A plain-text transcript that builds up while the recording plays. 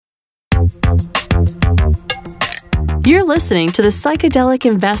You're listening to the Psychedelic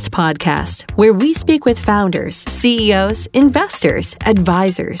Invest Podcast, where we speak with founders, CEOs, investors,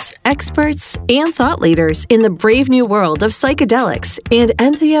 advisors, experts, and thought leaders in the brave new world of psychedelics and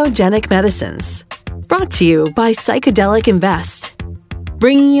entheogenic medicines. Brought to you by Psychedelic Invest,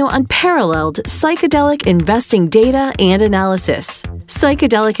 bringing you unparalleled psychedelic investing data and analysis.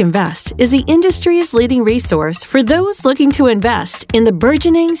 Psychedelic Invest is the industry's leading resource for those looking to invest in the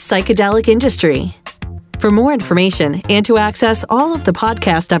burgeoning psychedelic industry. For more information and to access all of the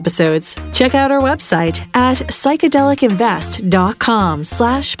podcast episodes, check out our website at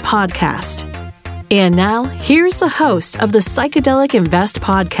psychedelicinvest.com/podcast. And now, here's the host of the Psychedelic Invest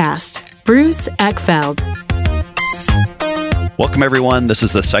Podcast, Bruce Eckfeldt. Welcome, everyone. This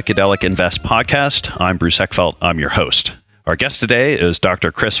is the Psychedelic Invest Podcast. I'm Bruce Eckfeldt. I'm your host. Our guest today is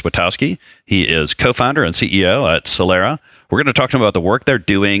Dr. Chris Witowski. He is co-founder and CEO at Psilera. We're going to talk to him about the work they're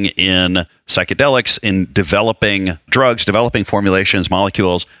doing in psychedelics, in developing drugs, developing formulations,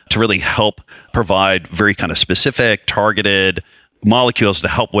 molecules to really help provide very kind of specific, targeted molecules to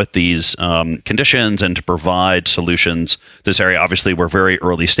help with these conditions and to provide solutions. This area, obviously, we're very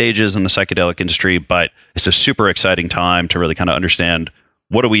early stages in the psychedelic industry, but it's a super exciting time to really kind of understand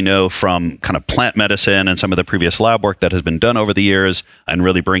what do we know from kind of plant medicine and some of the previous lab work that has been done over the years, and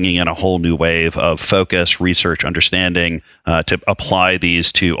really bringing in a whole new wave of focus, research, understanding to apply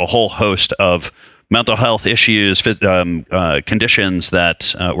these to a whole host of mental health issues, conditions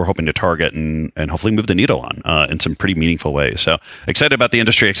that we're hoping to target and hopefully move the needle on in some pretty meaningful ways. So excited about the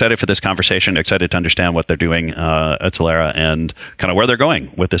industry, excited for this conversation, excited to understand what they're doing at Psilera and kind of where they're going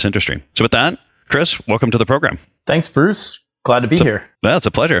with this industry. So with that, Chris, welcome to the program. Thanks, Bruce. Glad to be here. That's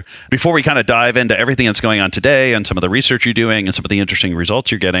a pleasure. Before we kind of dive into everything that's going on today and some of the research you're doing and some of the interesting results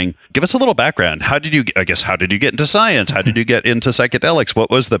you're getting, give us a little background. How did you get into science? How did you get into psychedelics?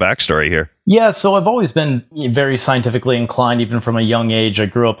 What was the backstory here? Yeah, so I've always been very scientifically inclined, even from a young age. I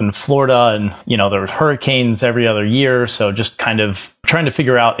grew up in Florida and, there were hurricanes every other year. So just kind of trying to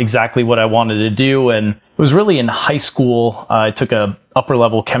figure out exactly what I wanted to do. And it was really in high school. I took a upper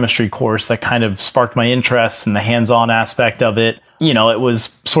level chemistry course that kind of sparked my interest in the hands-on aspect of it. It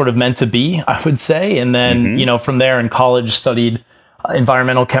was sort of meant to be, I would say. And then, from there in college, studied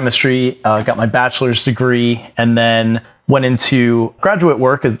environmental chemistry, got my bachelor's degree, and then went into graduate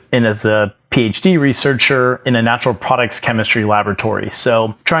work as a PhD researcher in a natural products chemistry laboratory.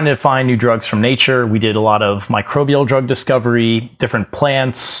 So trying to find new drugs from nature. We did a lot of microbial drug discovery, different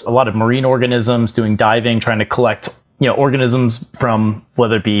plants, a lot of marine organisms, doing diving, trying to collect organisms from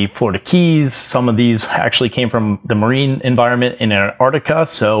whether it be Florida Keys. Some of these actually came from the marine environment in Antarctica.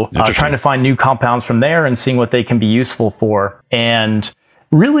 So trying to find new compounds from there and seeing what they can be useful for. And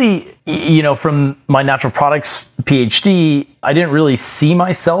really, from my natural products PhD, I didn't really see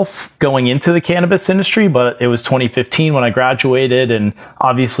myself going into the cannabis industry, but it was 2015 when I graduated. And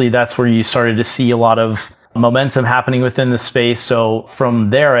obviously that's where you started to see a lot of momentum happening within the space. So from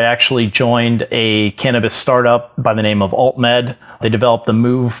there, I actually joined a cannabis startup by the name of AltMed. They developed the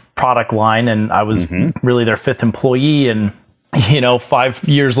Move product line, and I was really their fifth employee. And 5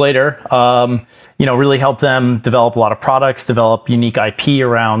 years later, really helped them develop a lot of products, develop unique IP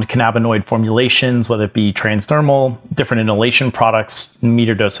around cannabinoid formulations, whether it be transdermal, different inhalation products,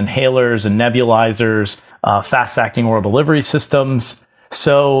 meter dose inhalers and nebulizers, fast-acting oral delivery systems.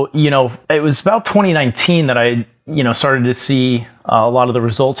 So, it was about 2019 that I, started to see a lot of the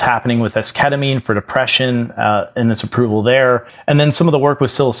results happening with esketamine for depression and its approval there. And then some of the work with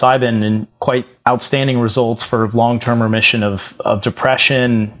psilocybin and quite outstanding results for long-term remission of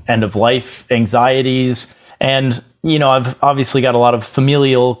depression, end-of-life anxieties. And, I've obviously got a lot of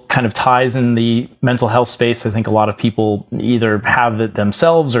familial kind of ties in the mental health space. I think a lot of people either have it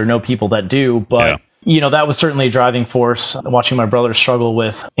themselves or know people that do, but that was certainly a driving force. Watching my brother struggle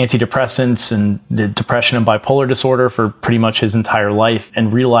with antidepressants and the depression and bipolar disorder for pretty much his entire life,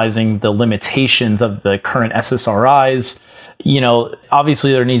 and realizing the limitations of the current SSRIs.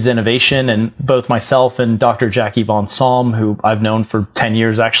 Obviously there needs innovation, and both myself and Dr. Jackie Von Salm, who I've known for 10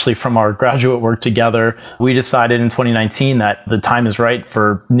 years actually from our graduate work together, we decided in 2019 that the time is right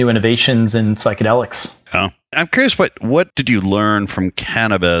for new innovations in psychedelics. Oh. I'm curious, what did you learn from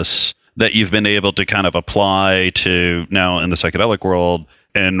cannabis that you've been able to kind of apply to now in the psychedelic world?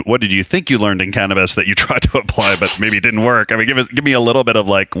 And what did you think you learned in cannabis that you tried to apply but maybe didn't work? I mean, give me a little bit of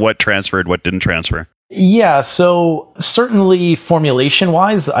what transferred, what didn't transfer. Yeah, so certainly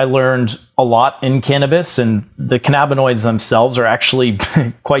formulation-wise, I learned a lot in cannabis, and the cannabinoids themselves are actually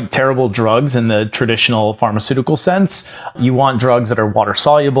quite terrible drugs in the traditional pharmaceutical sense. You want drugs that are water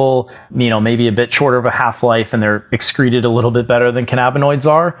soluble, maybe a bit shorter of a half-life, and they're excreted a little bit better than cannabinoids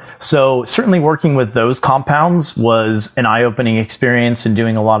are. So certainly working with those compounds was an eye-opening experience in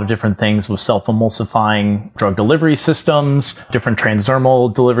doing a lot of different things with self-emulsifying drug delivery systems, different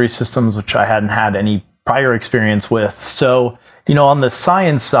transdermal delivery systems, which I hadn't had any prior experience with. So, on the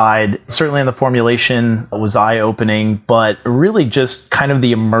science side, certainly on the formulation was eye-opening, but really just kind of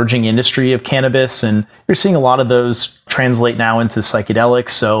the emerging industry of cannabis. And you're seeing a lot of those translate now into psychedelics.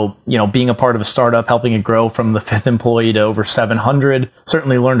 So, being a part of a startup, helping it grow from the 5th employee to over 700,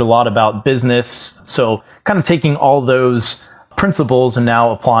 certainly learned a lot about business. So kind of taking all those principles and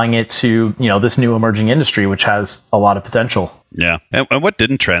now applying it to, this new emerging industry, which has a lot of potential. Yeah. And what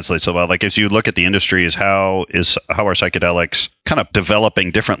didn't translate so well, like as you look at the industries, how are psychedelics kind of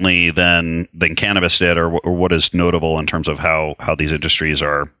developing differently than cannabis did, or what is notable in terms of how these industries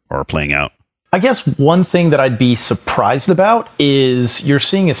are playing out? I guess one thing that I'd be surprised about is you're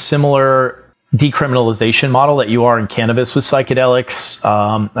seeing a similar decriminalization model that you are in cannabis with psychedelics.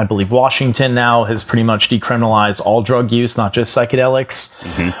 I believe Washington now has pretty much decriminalized all drug use, not just psychedelics,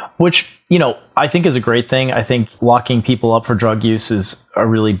 which, I think is a great thing. I think locking people up for drug use is a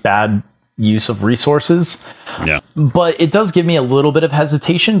really bad use of resources. Yeah. But it does give me a little bit of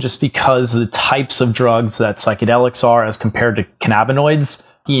hesitation just because the types of drugs that psychedelics are as compared to cannabinoids,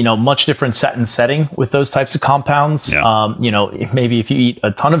 much different set and setting with those types of compounds. Yeah. Maybe if you eat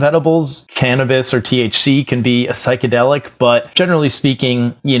a ton of edibles, cannabis or THC can be a psychedelic, but generally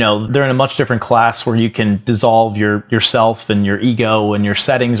speaking, they're in a much different class where you can dissolve yourself and your ego and your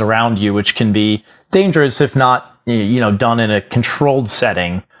settings around you, which can be dangerous if not, done in a controlled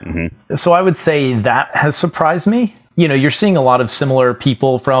setting. Mm-hmm. So I would say that has surprised me. You're seeing a lot of similar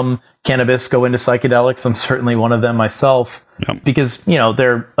people from cannabis go into psychedelics. I'm certainly one of them myself. Yep. Because,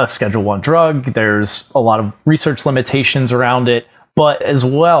 they're a Schedule I drug. There's a lot of research limitations around it. But as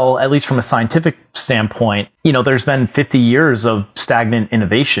well, at least from a scientific standpoint, there's been 50 years of stagnant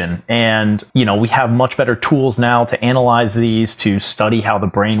innovation. And, we have much better tools now to analyze these, to study how the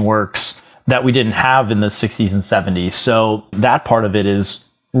brain works that we didn't have in the 60s and 70s. So that part of it is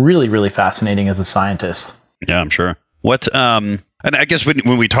really, really fascinating as a scientist. Yeah, I'm sure. And I guess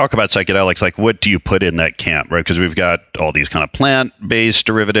when we talk about psychedelics, like what do you put in that camp, right? Because we've got all these kind of plant-based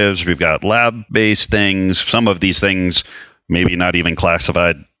derivatives, we've got lab-based things. Some of these things maybe not even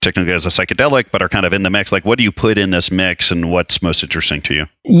classified technically as a psychedelic, but are kind of in the mix. Like what do you put in this mix and what's most interesting to you?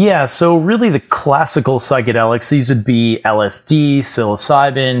 Yeah, so really the classical psychedelics, these would be LSD,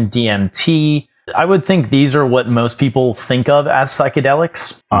 psilocybin, DMT. I would think these are what most people think of as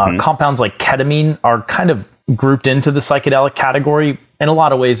psychedelics. Compounds like ketamine are kind of grouped into the psychedelic category. In a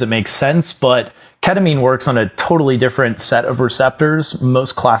lot of ways, it makes sense, but ketamine works on a totally different set of receptors.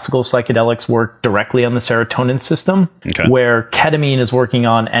 Most classical psychedelics work directly on the serotonin system, where ketamine is working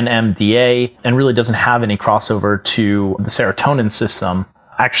on NMDA and really doesn't have any crossover to the serotonin system.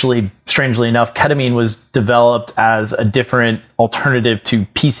 Actually, strangely enough, ketamine was developed as a different alternative to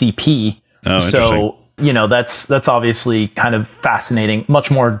PCP. Oh, so, that's obviously kind of fascinating, much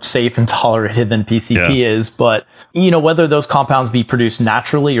more safe and tolerated than PCP is. But, whether those compounds be produced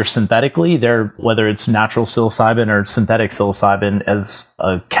naturally or synthetically, whether it's natural psilocybin or synthetic psilocybin, as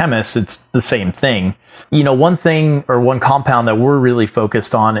a chemist, it's the same thing. One compound that we're really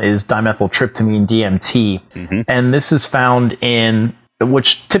focused on is dimethyltryptamine, DMT. Mm-hmm. And this is found in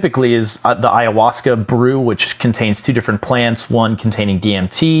which typically is the ayahuasca brew, which contains two different plants, one containing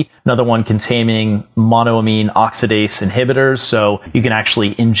DMT, another one containing monoamine oxidase inhibitors. So you can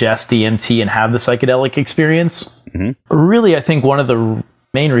actually ingest DMT and have the psychedelic experience. Mm-hmm. Really, I think one of the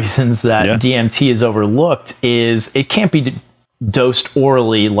main reasons that DMT is overlooked is it can't be dosed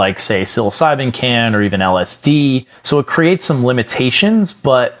orally like, say, psilocybin can, or even LSD. So it creates some limitations,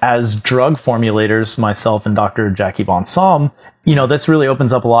 but as drug formulators, myself and Dr. Jackie Von Somm, this really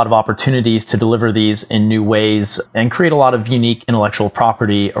opens up a lot of opportunities to deliver these in new ways and create a lot of unique intellectual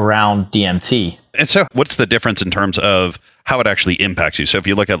property around DMT. And so what's the difference in terms of how it actually impacts you? So if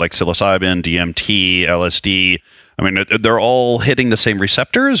you look at like psilocybin, DMT, LSD, I mean, they're all hitting the same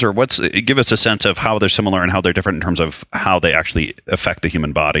receptors, or give us a sense of how they're similar and how they're different in terms of how they actually affect the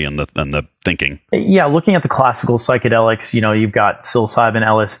human body and the thinking. Yeah, looking at the classical psychedelics, you've got psilocybin,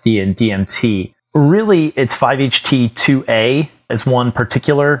 LSD, and DMT. Really, it's 5-HT2A as one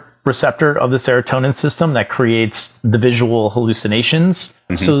particular receptor of the serotonin system that creates the visual hallucinations.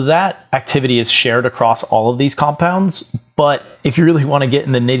 Mm-hmm. So that activity is shared across all of these compounds. But if you really want to get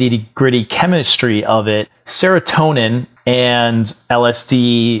in the nitty-gritty chemistry of it, serotonin and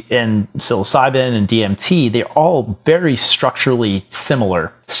LSD and psilocybin and DMT, they're all very structurally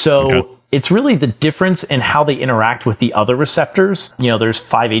similar. So it's really the difference in how they interact with the other receptors. There's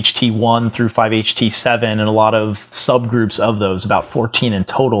 5-HT1 through 5-HT7 and a lot of subgroups of those, about 14 in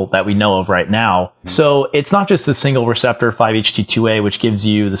total that we know of right now. So it's not just the single receptor 5-HT2A, which gives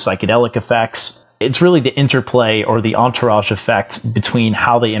you the psychedelic effects. It's really the interplay or the entourage effect between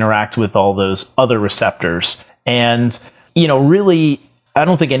how they interact with all those other receptors. And, really, I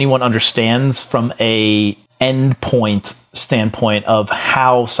don't think anyone understands from a endpoint standpoint of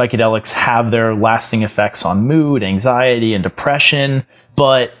how psychedelics have their lasting effects on mood, anxiety, and depression.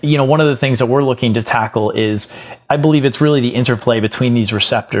 But, one of the things that we're looking to tackle is, I believe it's really the interplay between these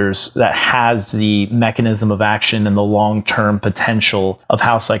receptors that has the mechanism of action and the long-term potential of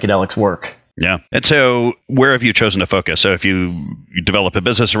how psychedelics work. Yeah. And so where have you chosen to focus? So if you develop a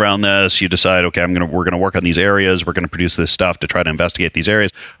business around this, you decide, okay, we're going to work on these areas. We're going to produce this stuff to try to investigate these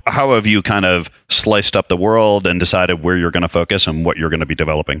areas. How have you kind of sliced up the world and decided where you're going to focus and what you're going to be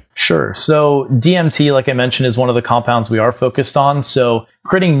developing? Sure. So DMT, like I mentioned, is one of the compounds we are focused on. So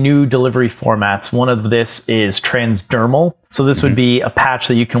creating new delivery formats. One of this is transdermal. So this would be a patch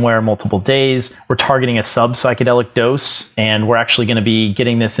that you can wear multiple days. We're targeting a sub-psychedelic dose, and we're actually going to be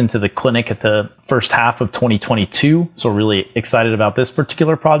getting this into the clinic at the first half of 2022. So we're really excited about this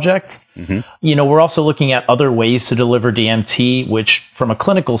particular project. We're also looking at other ways to deliver DMT, which from a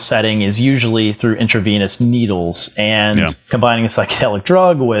clinical setting is usually through intravenous needles, and combining a psychedelic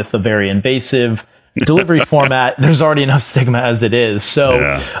drug with a very invasive delivery format. There's already enough stigma as it is.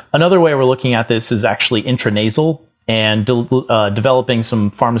 So another way we're looking at this is actually intranasal, and developing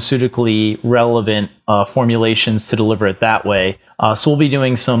some pharmaceutically relevant formulations to deliver it that way. So we'll be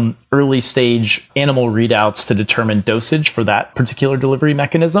doing some early stage animal readouts to determine dosage for that particular delivery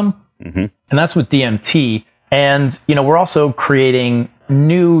mechanism. And that's with DMT. And, we're also creating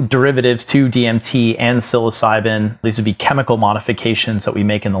new derivatives to DMT and psilocybin. These would be chemical modifications that we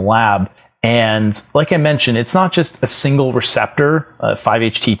make in the lab. And like I mentioned, it's not just a single receptor,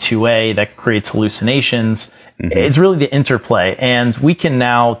 5-HT2A, that creates hallucinations. It's really the interplay. And we can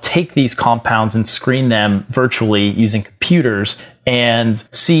now take these compounds and screen them virtually using computers and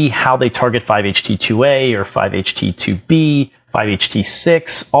see how they target 5-HT2A or 5-HT2B,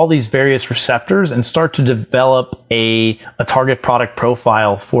 5-HT6, all these various receptors, and start to develop a target product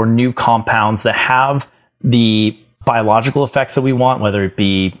profile for new compounds that have the biological effects that we want, whether it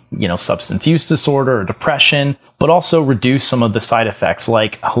be, substance use disorder or depression, but also reduce some of the side effects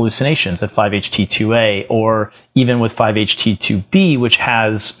like hallucinations at 5-HT2A, or even with 5-HT2B, which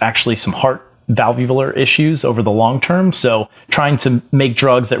has actually some heart valvular issues over the long term. So trying to make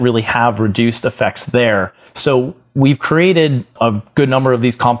drugs that really have reduced effects there. So we've created a good number of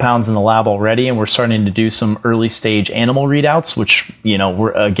these compounds in the lab already, and we're starting to do some early stage animal readouts, which,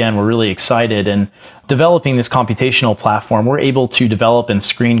 we're really excited. And developing this computational platform, we're able to develop and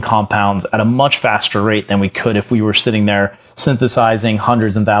screen compounds at a much faster rate than we could if we were sitting there synthesizing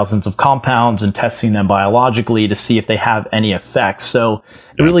hundreds and thousands of compounds and testing them biologically to see if they have any effects. So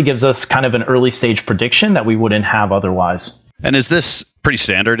it really gives us kind of an early stage prediction that we wouldn't have otherwise. And is this pretty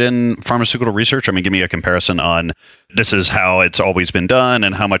standard in pharmaceutical research? I mean, give me a comparison on this is how it's always been done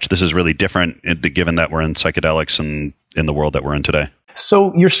and how much this is really different given that we're in psychedelics and in the world that we're in today.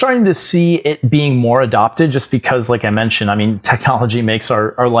 So you're starting to see it being more adopted just because, like I mentioned, technology makes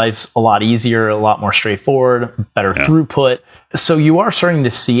our lives a lot easier, a lot more straightforward, better throughput. So you are starting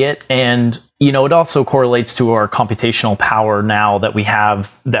to see it. And, it also correlates to our computational power now that we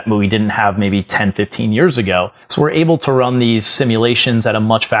have that we didn't have maybe 10, 15 years ago. So we're able to run these simulations at a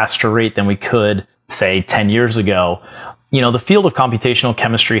much faster rate than we could, say, 10 years ago. The field of computational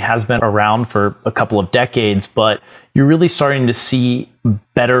chemistry has been around for a couple of decades, but you're really starting to see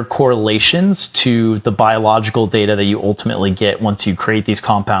better correlations to the biological data that you ultimately get once you create these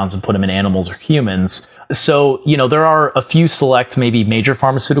compounds and put them in animals or humans. So, there are a few select, maybe major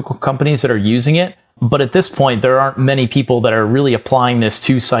pharmaceutical companies that are using it, but at this point, there aren't many people that are really applying this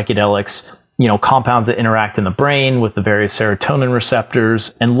to psychedelics, compounds that interact in the brain with the various serotonin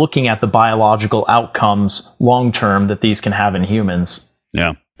receptors, and looking at the biological outcomes long-term that these can have in humans.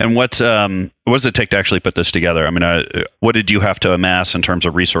 Yeah. And what does it take to actually put this together? What did you have to amass in terms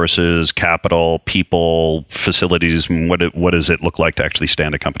of resources, capital, people, facilities? What does it look like to actually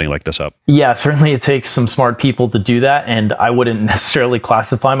stand a company like this up? Yeah, certainly it takes some smart people to do that. And I wouldn't necessarily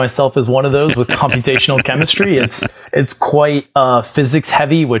classify myself as one of those with computational chemistry. It's quite physics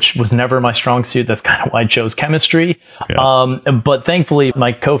heavy, which was never my strong suit. That's kind of why I chose chemistry. Yeah. But thankfully,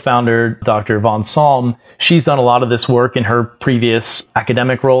 my co-founder, Dr. Von Salm, she's done a lot of this work in her previous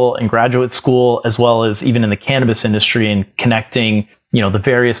academic role in graduate school. school, as well as even in the cannabis industry, and connecting, the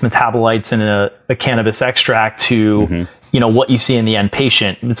various metabolites in a cannabis extract to, what you see in the end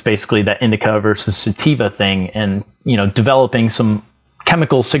patient. It's basically that indica versus sativa thing, and, developing some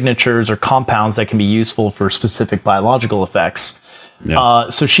chemical signatures or compounds that can be useful for specific biological effects. Yeah.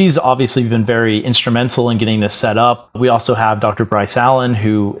 So she's obviously been very instrumental in getting this set up. We also have Dr. Bryce Allen,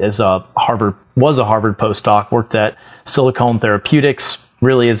 who was a Harvard postdoc, worked at Silicon Therapeutics,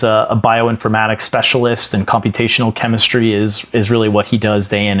 really is a bioinformatics specialist, and computational chemistry is really what he does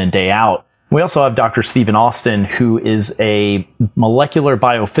day in and day out. We also have Dr. Stephen Austin, who is a molecular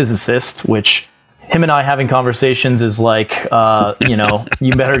biophysicist, which him and I having conversations is like,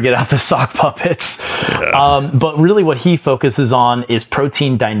 you better get out the sock puppets. Yeah. But really what he focuses on is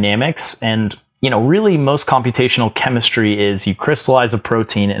protein dynamics. And, really most computational chemistry is you crystallize a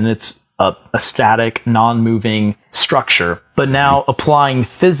protein and it's a static, non-moving structure. But now applying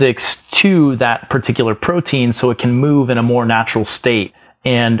physics to that particular protein so it can move in a more natural state.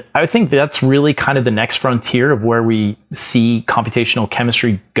 And I think that's really kind of the next frontier of where we see computational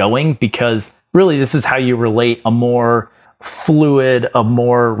chemistry going, because really, this is how you relate a more fluid, a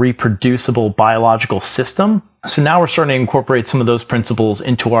more reproducible biological system. So now we're starting to incorporate some of those principles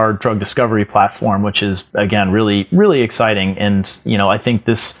into our drug discovery platform, which is, again, really, really exciting. And, I think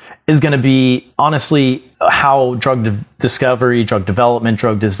this is going to be, honestly, how drug discovery, drug development,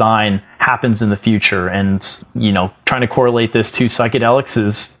 drug design happens in the future. And, trying to correlate this to psychedelics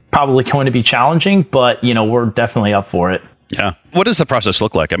is probably going to be challenging, but, we're definitely up for it. Yeah. What does the process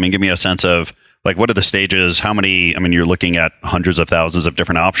look like? I mean, give me a sense of what are the stages? How many? I mean, you're looking at hundreds of thousands of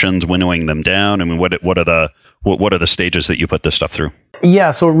different options, winnowing them down. I mean, what are the stages that you put this stuff through?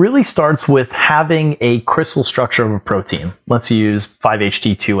 Yeah. So it really starts with having a crystal structure of a protein. Let's use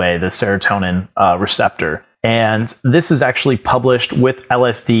 5-HT2A, the serotonin receptor. And this is actually published with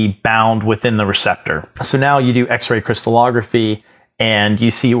LSD bound within the receptor. So now you do X-ray crystallography, and you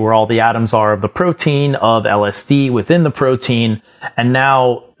see where all the atoms are of the protein, of LSD within the protein. And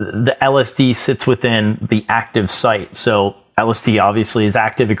now the LSD sits within the active site. So LSD obviously is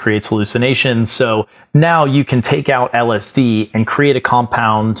active, it creates hallucinations. So now you can take out LSD and create a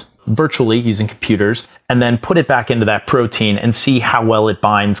compound virtually using computers, and then put it back into that protein and see how well it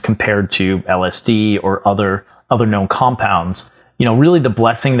binds compared to LSD or other known compounds. Really the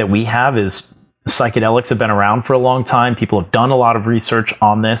blessing that we have is psychedelics have been around for a long time. People have done a lot of research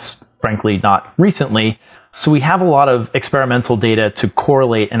on this, frankly, not recently. So we have a lot of experimental data to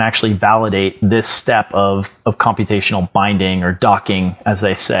correlate and actually validate this step of computational binding, or docking, as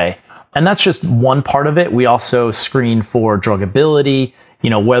they say. And that's just one part of it. We also screen for drugability,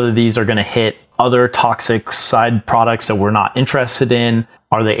 whether these are going to hit other toxic side products that we're not interested in.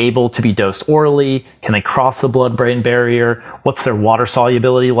 Are they able to be dosed orally? Can they cross the blood-brain barrier? What's their water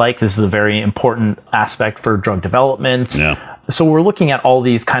solubility like? This is a very important aspect for drug development. Yeah. So we're looking at all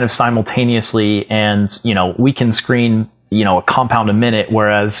these kind of simultaneously, and, we can screen, a compound a minute,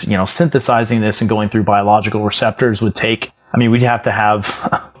 whereas, synthesizing this and going through biological receptors would take, we'd have to have,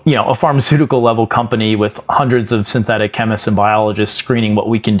 a pharmaceutical level company with hundreds of synthetic chemists and biologists screening what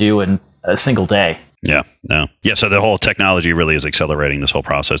we can do in a single day. Yeah. No. Yeah. So the whole technology really is accelerating this whole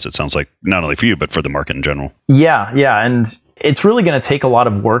process. It sounds like, not only for you, but for the market in general. Yeah. Yeah. And it's really going to take a lot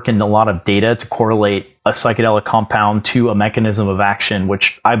of work and a lot of data to correlate a psychedelic compound to a mechanism of action,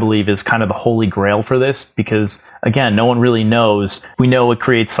 which I believe is kind of the holy grail for this, because again, no one really knows. We know it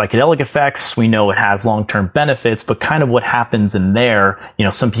creates psychedelic effects. We know it has long-term benefits, but kind of what happens in there,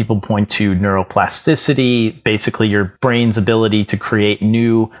 some people point to neuroplasticity, basically your brain's ability to create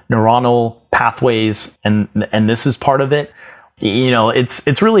new neuronal pathways. And this is part of it.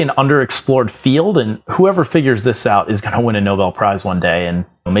 It's really an underexplored field, and whoever figures this out is going to win a Nobel Prize one day. And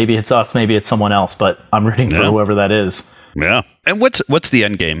maybe it's us, maybe it's someone else, but I'm rooting for whoever that is. Yeah. And what's the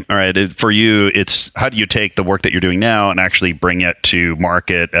end game? All right. For you, it's how do you take the work that you're doing now and actually bring it to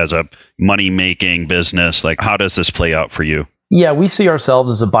market as a money-making business? Like, how does this play out for you? Yeah, we see ourselves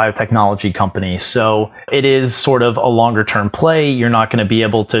as a biotechnology company. So it is sort of a longer term play. You're not going to be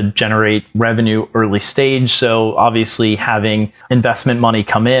able to generate revenue early stage. So obviously having investment money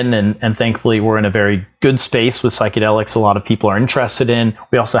come in, and thankfully we're in a very good space with psychedelics. A lot of people are interested in.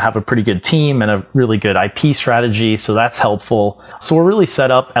 We also have a pretty good team and a really good IP strategy. So that's helpful. So we're really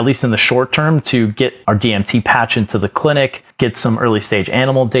set up, at least in the short term, to get our DMT patch into the clinic, get some early stage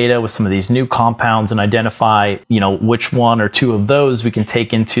animal data with some of these new compounds, and identify, which one or two of those we can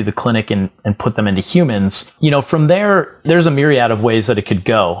take into the clinic and put them into humans. From there, there's a myriad of ways that it could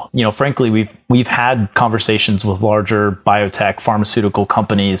go. Frankly, We've had conversations with larger biotech pharmaceutical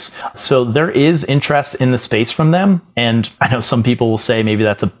companies. So there is interest in the space from them. And I know some people will say maybe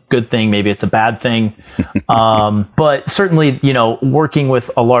that's a good thing, maybe it's a bad thing. But certainly, working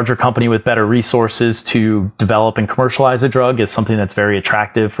with a larger company with better resources to develop and commercialize a drug is something that's very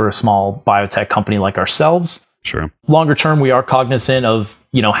attractive for a small biotech company like ourselves. Sure. Longer term, we are cognizant of,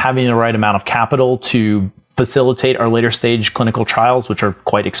 having the right amount of capital to facilitate our later stage clinical trials, which are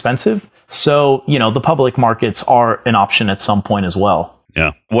quite expensive. So, the public markets are an option at some point as well.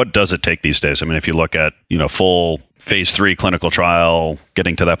 Yeah. What does it take these days? I mean, if you look at, full phase 3 clinical trial,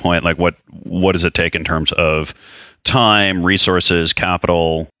 getting to that point, like what does it take in terms of time, resources,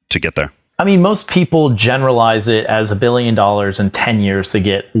 capital to get there? I mean, most people generalize it as $1 billion in 10 years to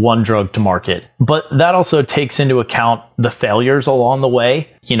get one drug to market. But that also takes into account the failures along the way.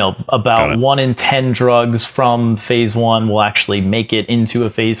 About 1 in 10 drugs from phase 1 will actually make it into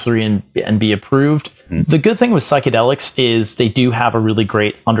a phase 3 and be approved. The good thing with psychedelics is they do have a really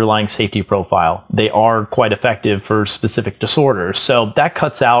great underlying safety profile. They are quite effective for specific disorders. So that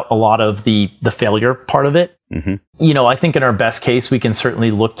cuts out a lot of the failure part of it. I think in our best case, we can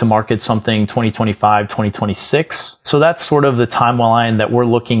certainly look to market something 2025, 2026. So that's sort of the timeline that we're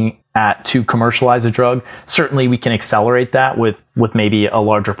looking at to commercialize a drug. Certainly we can accelerate that with maybe a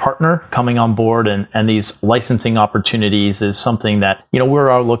larger partner coming on board, and these licensing opportunities is something that, we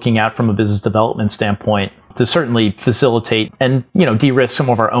are looking at from a business development standpoint to certainly facilitate and, de-risk some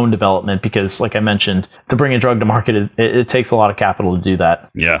of our own development, because like I mentioned, to bring a drug to market, it takes a lot of capital to do that.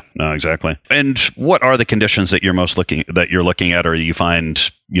 Yeah, no, exactly. And what are the conditions that you're looking at, or you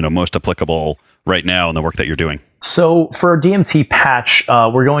find, most applicable right now in the work that you're doing? So for a DMT patch,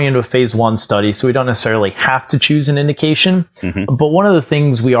 we're going into a phase 1 study, so we don't necessarily have to choose an indication. But one of the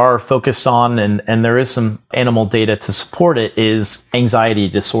things we are focused on, and there is some animal data to support it, is anxiety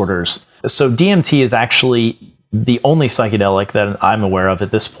disorders. So DMT is actually the only psychedelic that I'm aware of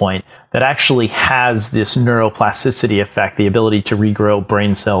at this point that actually has this neuroplasticity effect, the ability to regrow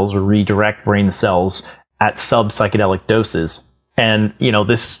brain cells or redirect brain cells at sub-psychedelic doses. And,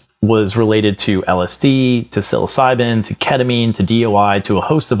 this was related to LSD, to psilocybin, to ketamine, to DOI, to a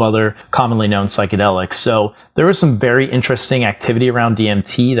host of other commonly known psychedelics. So there was some very interesting activity around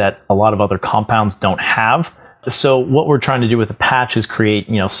DMT that a lot of other compounds don't have. So what we're trying to do with the patch is create,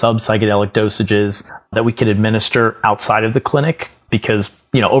 sub-psychedelic dosages that we could administer outside of the clinic, because,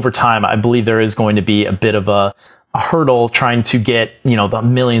 over time, I believe there is going to be a bit of a hurdle trying to get, the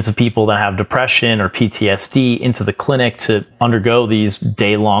millions of people that have depression or PTSD into the clinic to undergo these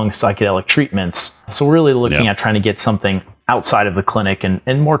day-long psychedelic treatments. So we're really looking at trying to get something outside of the clinic, and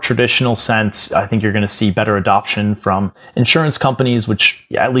in more traditional sense, I think you're going to see better adoption from insurance companies, which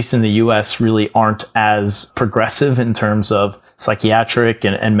at least in the US really aren't as progressive in terms of psychiatric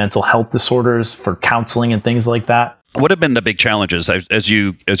and mental health disorders for counseling and things like that. What have been the big challenges as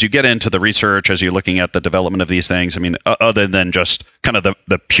you get into the research, as you're looking at the development of these things? I mean, other than just kind of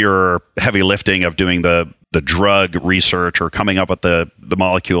the pure heavy lifting of doing the drug research or coming up with the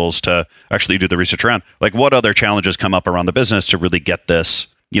molecules to actually do the research around, like what other challenges come up around the business to really get this,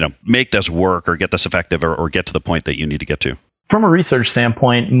 make this work or get this effective or get to the point that you need to get to? From a research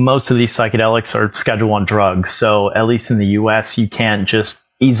standpoint, most of these psychedelics are Schedule I drugs. So at least in the US, you can't just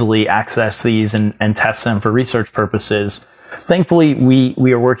easily access these and test them for research purposes. Thankfully,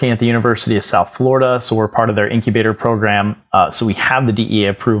 we are working at the University of South Florida, so we're part of their incubator program. So we have the DEA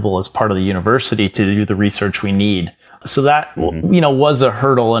approval as part of the university to do the research we need. So that, was a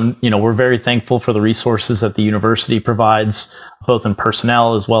hurdle, and, we're very thankful for the resources that the university provides, both in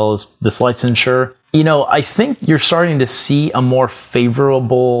personnel as well as this licensure. I think you're starting to see a more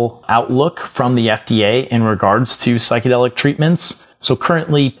favorable outlook from the FDA in regards to psychedelic treatments. So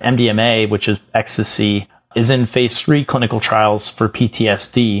currently, MDMA, which is ecstasy, is in phase 3 clinical trials for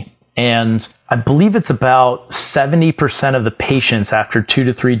PTSD. And I believe it's about 70% of the patients after 2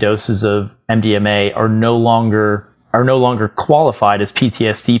 to 3 doses of MDMA are no longer qualified as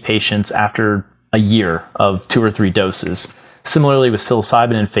PTSD patients after a year of 2 or 3 doses. Similarly with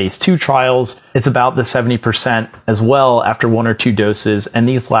psilocybin in phase 2 trials, it's about the 70% as well after 1 or 2 doses, and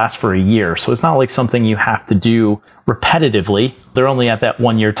these last for a year. So it's not like something you have to do repetitively. They're only at that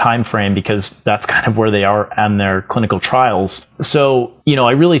 1 year time frame because that's kind of where they are on their clinical trials. So,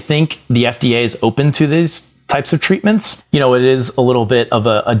 I really think the FDA is open to these types of treatments. It is a little bit of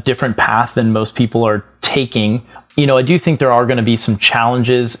a different path than most people are taking. I do think there are going to be some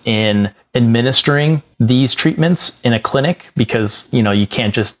challenges in administering these treatments in a clinic because, you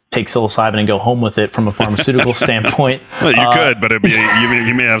can't just take psilocybin and go home with it from a pharmaceutical standpoint. Well, you could, but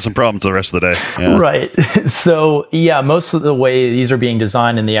you may have some problems the rest of the day. Yeah. Right. So, most of the way these are being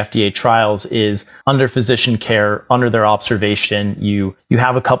designed in the FDA trials is under physician care, under their observation. You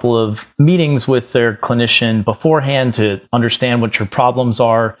have a couple of meetings with their clinician beforehand to understand what your problems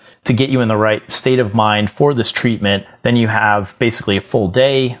are, to get you in the right state of mind for this treatment. Then you have basically a full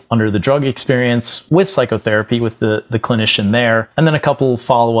day under the drug experience with psychotherapy with the clinician there, and then a couple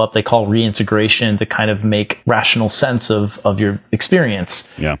follow-up they call reintegration to kind of make rational sense of your experience.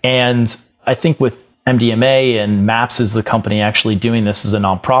 Yeah. And I think with MDMA and MAPS is the company actually doing this as a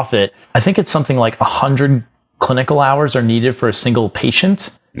nonprofit, I think it's something like 100 clinical hours are needed for a single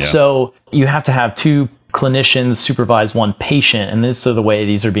patient. Yeah. So you have to have 2 clinicians supervise 1 patient, and this is the way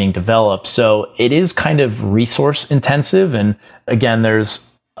these are being developed. So it is kind of resource intensive. And again, there's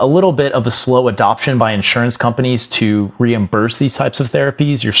a little bit of a slow adoption by insurance companies to reimburse these types of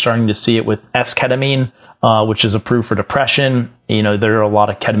therapies. You're starting to see it with esketamine, which is approved for depression. There are a lot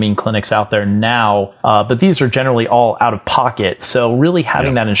of ketamine clinics out there now, but these are generally all out of pocket. So really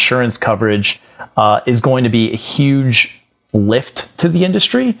having that insurance coverage is going to be a huge lift to the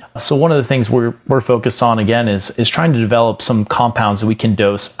industry. So one of the things we're focused on again is trying to develop some compounds that we can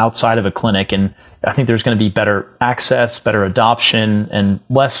dose outside of a clinic, and I think there's going to be better access, better adoption, and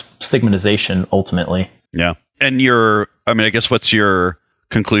less stigmatization ultimately. Yeah. And I guess what's your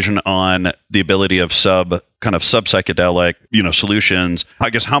conclusion on the ability of sub-psychedelic, solutions? I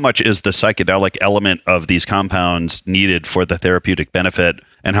guess how much is the psychedelic element of these compounds needed for the therapeutic benefit,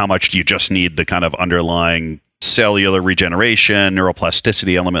 and how much do you just need the kind of underlying cellular regeneration,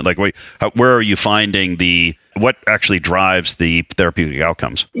 neuroplasticity element? Like, where are you finding what actually drives the therapeutic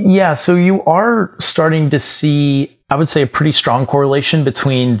outcomes? Yeah, so you are starting to see, I would say, a pretty strong correlation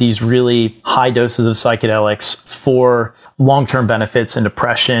between these really high doses of psychedelics for long-term benefits in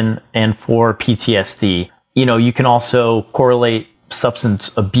depression and for PTSD. You can also correlate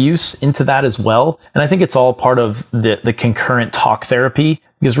substance abuse into that as well. And I think it's all part of the concurrent talk therapy,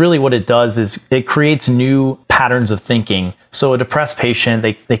 because really what it does is it creates new patterns of thinking. So a depressed patient,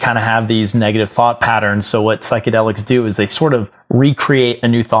 they kind of have these negative thought patterns. So what psychedelics do is they sort of recreate a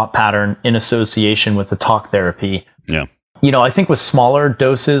new thought pattern in association with the talk therapy. Yeah. I think with smaller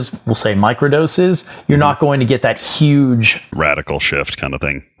doses, we'll say microdoses, you're not going to get that huge radical shift kind of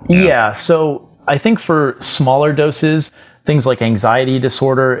thing. Yeah. So I think for smaller doses, things like anxiety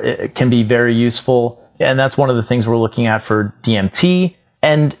disorder, it can be very useful. And that's one of the things we're looking at for DMT.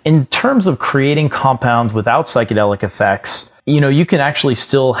 And in terms of creating compounds without psychedelic effects, you can actually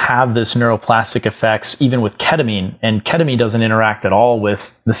still have this neuroplastic effects even with ketamine. And ketamine doesn't interact at all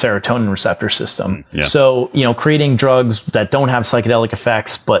with the serotonin receptor system. Yeah. So, creating drugs that don't have psychedelic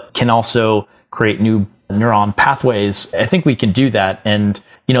effects, but can also create new neuron pathways, I think we can do that. And,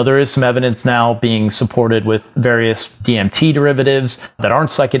 there is some evidence now being supported with various DMT derivatives that aren't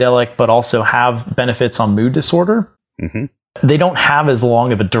psychedelic, but also have benefits on mood disorder. Mm-hmm. They don't have as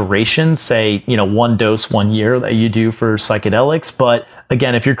long of a duration, say, 1 dose, 1 year that you do for psychedelics. But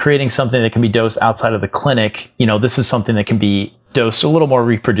again, if you're creating something that can be dosed outside of the clinic, this is something that can be dosed a little more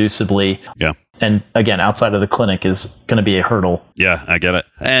reproducibly. Yeah. And again, outside of the clinic is going to be a hurdle. Yeah, I get it.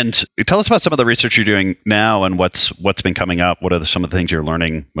 And tell us about some of the research you're doing now and what's been coming up. What are some of the things you're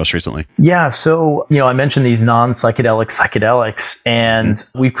learning most recently? Yeah, so I mentioned these non-psychedelic psychedelics, and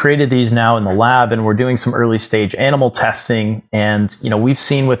we've created these now in the lab, and we're doing some early stage animal testing. And we've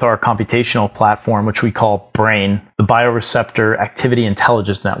seen with our computational platform, which we call BRAIN, the Bioreceptor Activity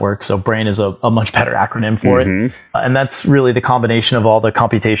Intelligence Network. So BRAIN is a much better acronym for it. And that's really the combination of all the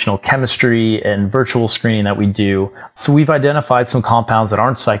computational chemistry and virtual screening that we do. So we've identified some compounds that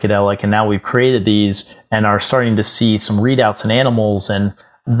aren't psychedelic, and now we've created these and are starting to see some readouts in animals. And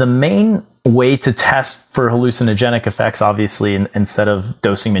the main way to test for hallucinogenic effects, obviously, instead of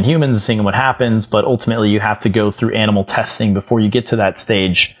dosing them in humans and seeing what happens, but ultimately you have to go through animal testing before you get to that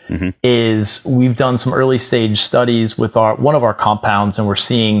stage, is we've done some early stage studies with one of our compounds, and we're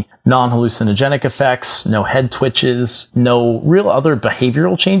seeing non-hallucinogenic effects, no head twitches, no real other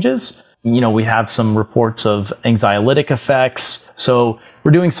behavioral changes. We have some reports of anxiolytic effects. So we're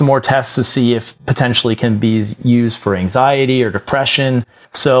doing some more tests to see if potentially can be used for anxiety or depression.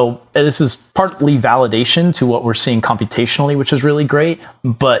 So this is partly validation to what we're seeing computationally, which is really great.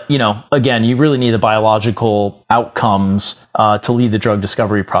 But, again, you really need the biological outcomes to lead the drug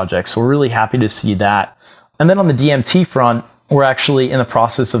discovery project. So we're really happy to see that. And then on the DMT front, we're actually in the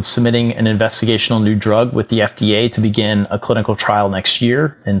process of submitting an investigational new drug with the FDA to begin a clinical trial next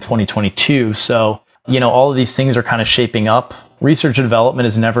year in 2022. So, all of these things are kind of shaping up research and development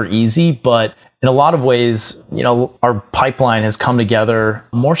is never easy, but in a lot of ways, our pipeline has come together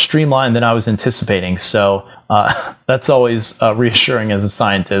more streamlined than I was anticipating. So that's always reassuring as a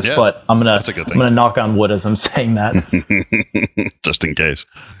scientist. Yeah, but I'm gonna knock on wood as I'm saying that, just in case.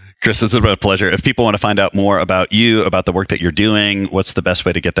 Chris, it's been a pleasure. If people want to find out more about you, about the work that you're doing, what's the best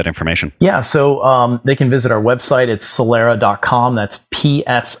way to get that information? Yeah, so they can visit our website. It's psilera.com. That's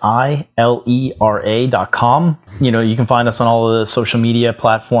PSILERA.com. You can find us on all of the social media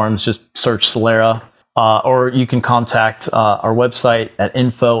platforms. Just search Psilera, or you can contact our website at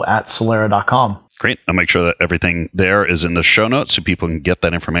info@psilera.com. Great. I'll make sure that everything there is in the show notes so people can get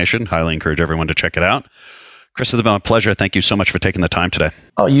that information. Highly encourage everyone to check it out. Chris, it's been a pleasure. Thank you so much for taking the time today.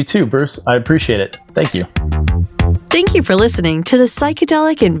 Oh, you too, Bruce. I appreciate it. Thank you. Thank you for listening to the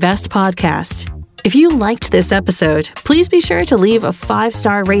Psychedelic Invest Podcast. If you liked this episode, please be sure to leave a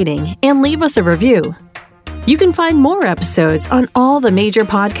 5-star rating and leave us a review. You can find more episodes on all the major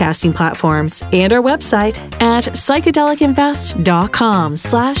podcasting platforms and our website at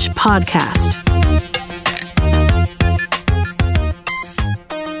psychedelicinvest.com/podcast.